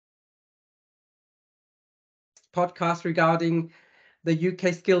podcast regarding the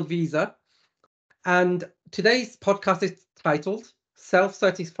UK skilled visa. And today's podcast is titled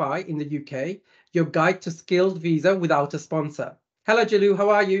Self-Certify in the UK, Your Guide to Skilled Visa Without a Sponsor. Hello, Jalu. How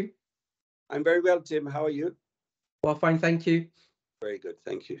are you? I'm very well, Tim. How are you? Well, fine. Thank you. Very good.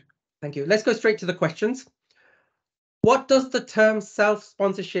 Thank you. Thank you. Let's go straight to the questions. What does the term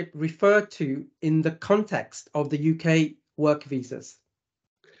self-sponsorship refer to in the context of the UK work visas?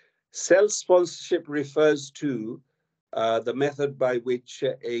 Self-sponsorship refers to the method by which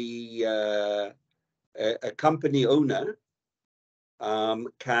a company owner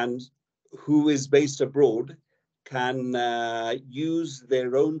who is based abroad, can use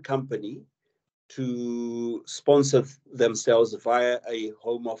their own company to sponsor themselves via a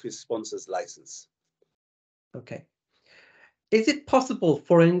Home Office sponsor's license. Okay. Is it possible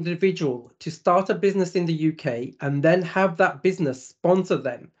for an individual to start a business in the UK and then have that business sponsor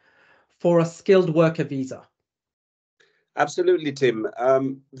them for a skilled worker visa? Absolutely, Tim.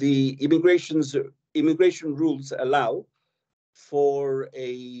 The immigration rules allow for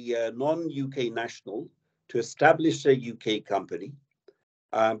a non-UK national to establish a UK company,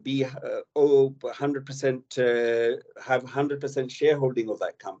 be 100% have 100% shareholding of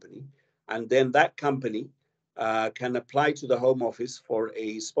that company, and then that company can apply to the Home Office for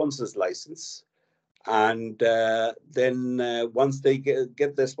a sponsor's license. And then once they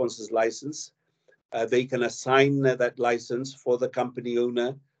get their sponsor's license, they can assign that license for the company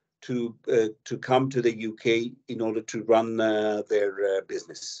owner to come to the UK in order to run their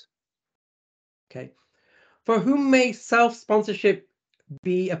business. Okay. For whom may self-sponsorship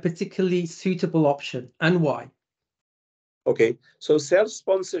be a particularly suitable option and why? Okay, so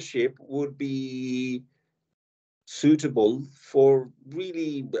self-sponsorship would be suitable for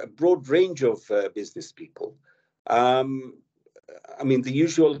really a broad range of business people. I mean, the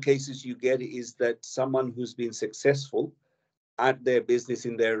usual cases you get is that someone who's been successful at their business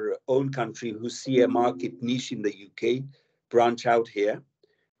in their own country, who see a market niche in the UK, branch out here.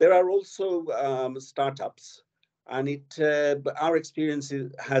 There are also startups, and our experience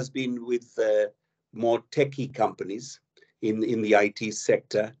has been with more techie companies in the IT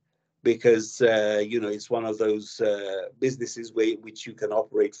sector, because it's one of those businesses which you can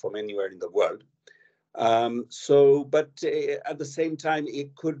operate from anywhere in the world. But at the same time,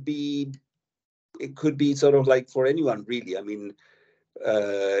 it could be sort of like for anyone, really. I mean,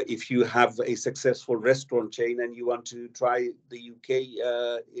 if you have a successful restaurant chain and you want to try the UK,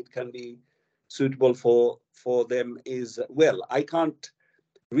 it can be suitable for them as well. I can't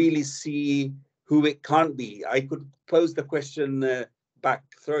really see who it can't be. I could pose the question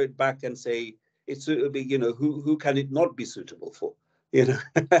throw it back and say it would be, who can it not be suitable for?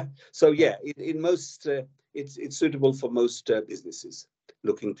 So yeah, it's suitable for most businesses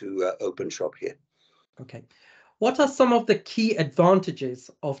looking to open shop here. Okay. What are some of the key advantages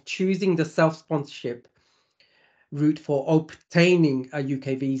of choosing the self-sponsorship route for obtaining a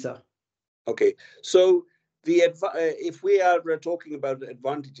UK visa? Okay, so if we are talking about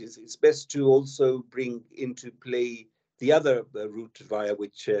advantages, it's best to also bring into play the other route via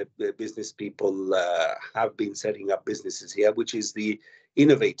which business people have been setting up businesses here, which is the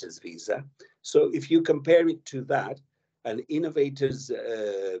innovator's visa. So if you compare it to that, an innovator's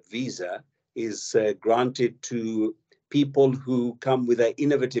visa is granted to people who come with an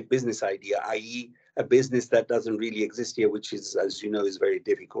innovative business idea, i.e. a business that doesn't really exist here, which is, as you know, is very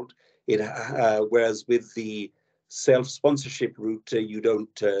difficult. Whereas with the self-sponsorship route, you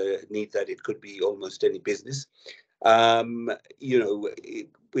don't need that. It could be almost any business. With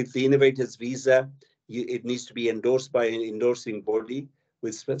the innovator's visa, it needs to be endorsed by an endorsing body.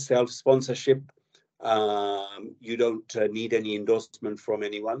 With self-sponsorship, you don't need any endorsement from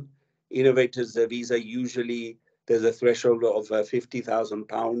anyone. Innovator's visa, usually there's a threshold of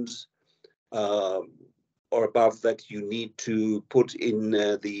 £50,000 or above that you need to put in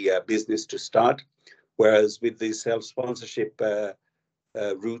the business to start. Whereas with the self-sponsorship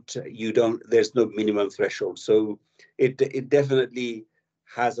route, there's no minimum threshold. So it definitely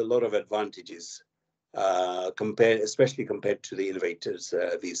has a lot of advantages especially compared to the innovator's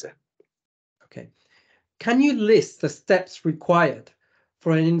visa. Okay. Can you list the steps required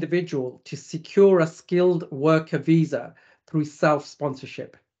for an individual to secure a skilled worker visa through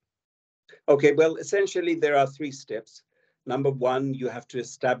self-sponsorship? Okay, well, essentially there are 3 steps. Number 1, you have to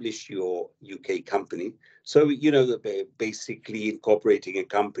establish your UK company. So, basically incorporating a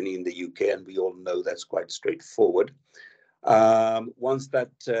company in the UK, and we all know that's quite straightforward. Once that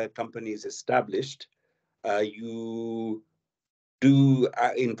company is established, you do,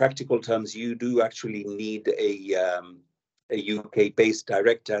 in practical terms, you do actually need a UK-based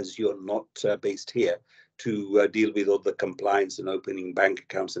director, as you're not based here, to deal with all the compliance and opening bank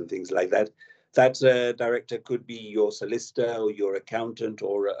accounts and things like that. That director could be your solicitor or your accountant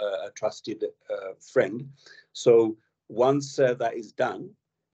or a trusted friend. So once that is done,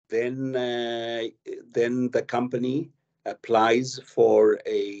 then the company applies for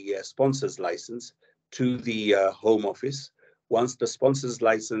a sponsor's license to the Home Office. Once the sponsor's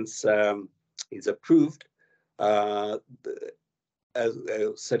license is approved, a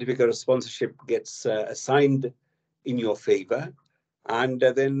certificate of sponsorship gets assigned in your favor, and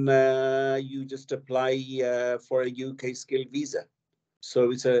then you just apply for a UK skilled visa.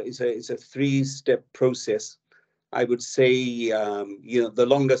 So it's a three-step process. I would say the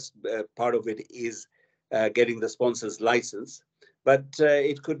longest part of it is getting the sponsor's license, but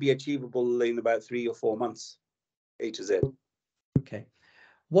it could be achievable in about 3 or 4 months, A to Z. Okay.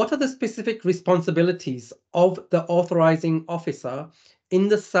 What are the specific responsibilities of the authorizing officer in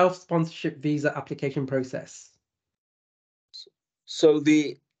the self-sponsorship visa application process? So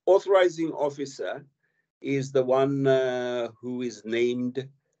the authorizing officer is the one who is named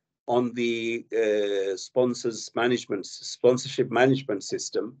on the sponsorship management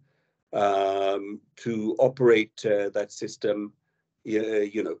system to operate that system,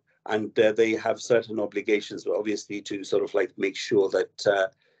 and they have certain obligations, obviously, to sort of like make sure that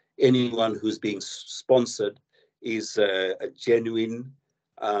anyone who's being sponsored is a genuine,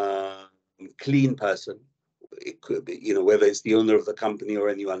 clean person. It could be, whether it's the owner of the company or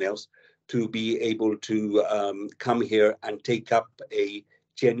anyone else, to be able to come here and take up a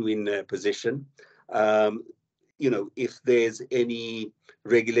genuine position. If there's any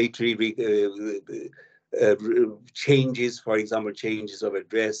regulatory changes, for example, changes of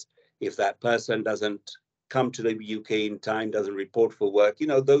address, if that person doesn't come to the UK in time, doesn't report for work,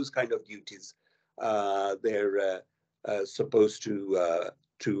 those kind of duties they're supposed to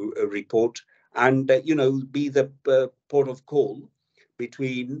report, and be the port of call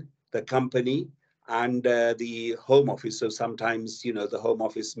between the company and the Home Office. So sometimes, the Home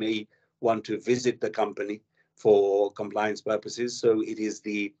Office may want to visit the company for compliance purposes. So it is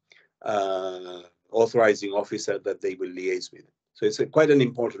the authorizing officer that they will liaise with. So it's quite an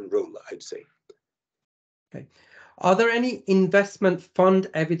important role, I'd say. Okay. Are there any investment fund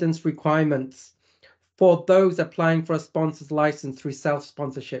evidence requirements for those applying for a sponsor's license through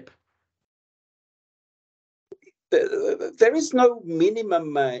self-sponsorship? There is no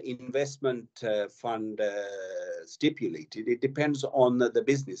minimum investment fund stipulated. It depends on the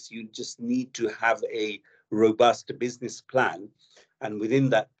business. You just need to have a robust business plan. And within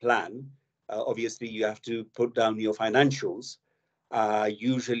that plan, obviously, you have to put down your financials.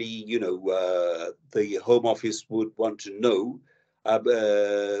 Usually, the Home Office would want to know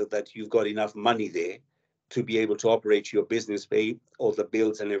that you've got enough money there to be able to operate your business, pay all the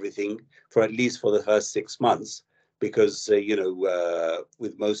bills and everything for at least for the first 6 months. Because,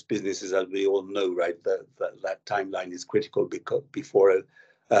 with most businesses, as we all know, right, that timeline is critical before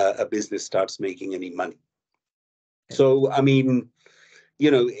a business starts making any money. So, I mean,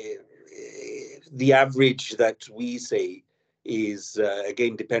 the average that we say is,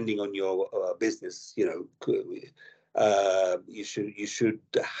 again, depending on your business, you should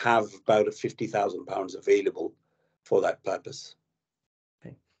have about £50,000 available for that purpose.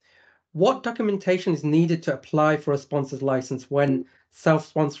 Okay. What documentation is needed to apply for a sponsor's license when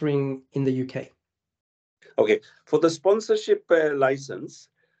self-sponsoring in the UK? Okay, for the sponsorship license,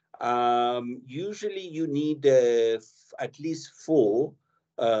 usually you need at least 4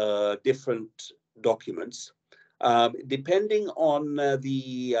 different documents, depending on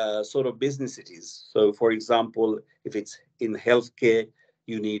the sort of business it is. So, for example, if it's in healthcare,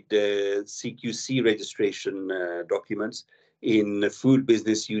 you need CQC registration documents. In the food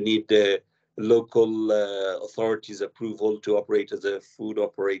business, you need local authorities' approval to operate as a food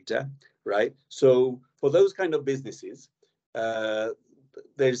operator, right? So for those kind of businesses,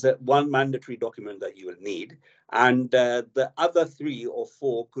 there's one mandatory document that you will need, and the other 3 or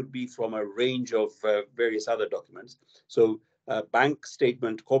 4 could be from a range of various other documents. So bank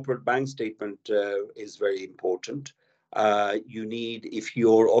statement, corporate bank statement is very important. You need, if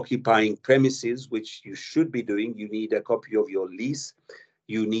you're occupying premises, which you should be doing, you need a copy of your lease.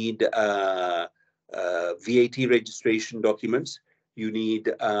 You need VAT registration documents. You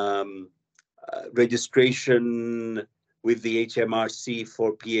need registration with the HMRC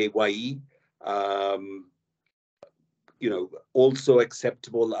for PAYE. Also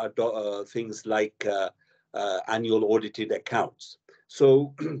acceptable are things like annual audited accounts.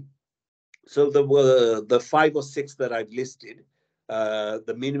 So the 5 or 6 that I've listed,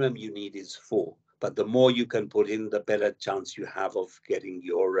 the minimum you need is 4. But the more you can put in, the better chance you have of getting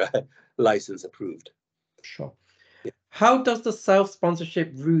your license approved. Sure. Yeah. How does the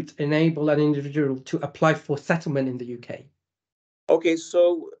self-sponsorship route enable an individual to apply for settlement in the UK? Okay,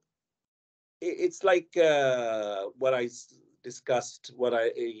 so it's like what I discussed, what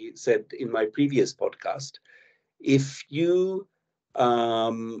I said in my previous podcast. If you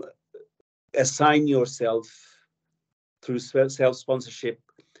um, assign yourself through self-sponsorship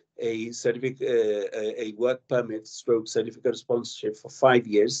a certificate, a work permit stroke certificate of sponsorship for 5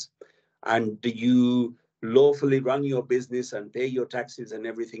 years, and you lawfully run your business and pay your taxes and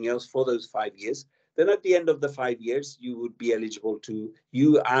everything else for those 5 years, then at the end of the 5 years, you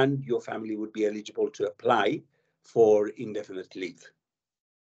and your family would be eligible to apply for indefinite leave.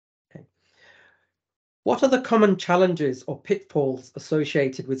 Okay. What are the common challenges or pitfalls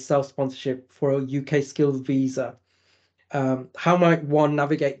associated with self-sponsorship for a UK skilled visa? How might one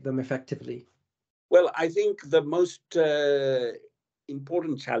navigate them effectively? Well, I think the most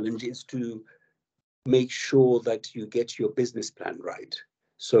important challenge is to make sure that you get your business plan right.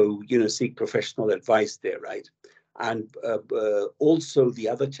 So, seek professional advice there, right? And also the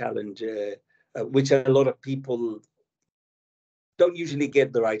other challenge, which a lot of people don't usually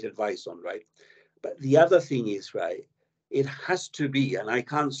get the right advice on, right? But the other thing is, right, it has to be, and I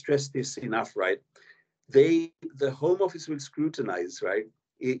can't stress this enough, right? The Home Office will scrutinize, right?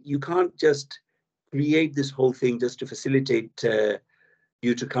 You can't just create this whole thing just to facilitate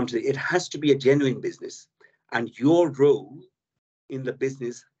you to come to it has to be a genuine business, and your role in the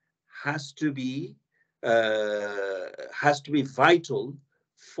business has to be vital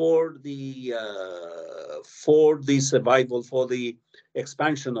for the survival, for the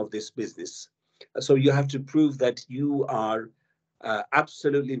expansion of this business. So you have to prove that you are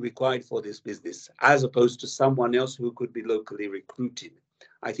absolutely required for this business, as opposed to someone else who could be locally recruited.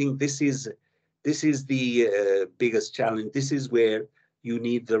 I think this is the biggest challenge. This is where you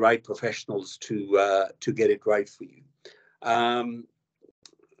need the right professionals to get it right for you.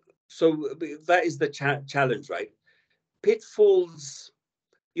 So that is the challenge, right? Pitfalls,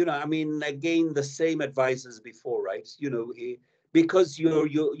 I mean, again, the same advice as before, right? Because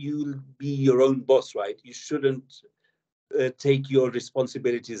you'll be your own boss, right? You shouldn't take your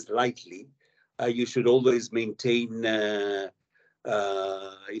responsibilities lightly. You should always maintain,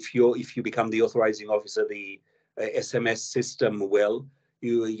 if you become the authorizing officer, the SMS system well.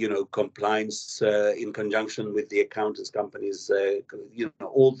 Compliance in conjunction with the accountants companies,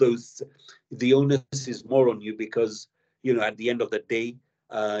 all those. The onus is more on you because at the end of the day,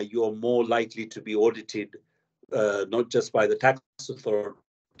 you're more likely to be audited, not just by the tax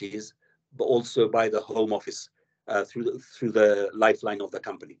authorities, but also by the Home Office through the lifeline of the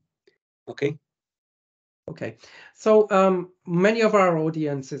company. Okay. Okay, so many of our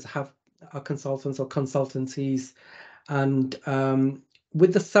audiences are consultants or consultancies, and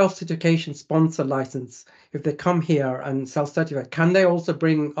with the self-certification sponsor license, if they come here and self-certify, can they also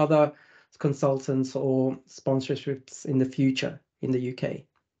bring other consultants or sponsorships in the future in the UK?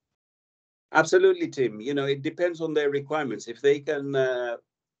 Absolutely, Tim. It depends on their requirements. If they can,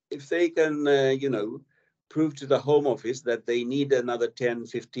 prove to the Home Office that they need another 10,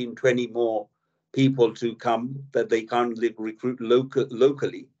 15, 20 more people to come, that they can't recruit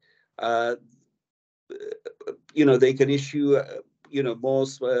locally, they can issue, more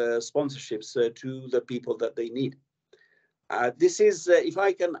sponsorships to the people that they need. This is, if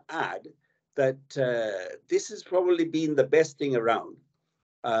I can add, that this has probably been the best thing around.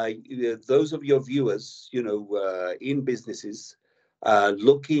 Those of your viewers, in businesses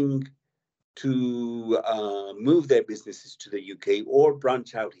looking to move their businesses to the UK or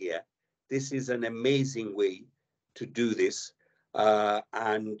branch out here, this is an amazing way to do this.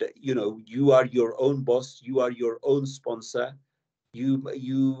 And you are your own boss, you are your own sponsor,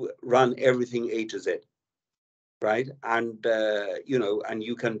 you run everything A to Z, right? And and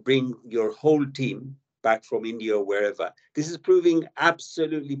you can bring your whole team back from India or wherever. This is proving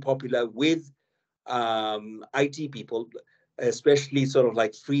absolutely popular with IT people, especially sort of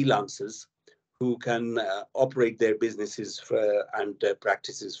like freelancers who can operate their businesses and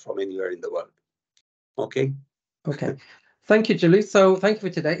practices from anywhere in the world. Okay. Okay. Thank you, Julie. So thank you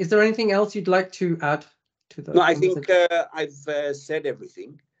for today. Is there anything else you'd like to add to the No, I conversation? think I've said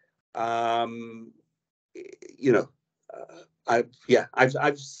everything. I've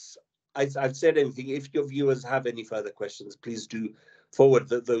said anything. If your viewers have any further questions, please do forward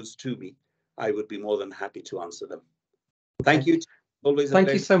those to me. I would be more than happy to answer them. Okay. Thank you. Always a Thank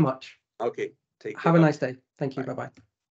pleasure. you so much. Okay. Take care. Have a nice day. Thank you. Bye. Bye-bye.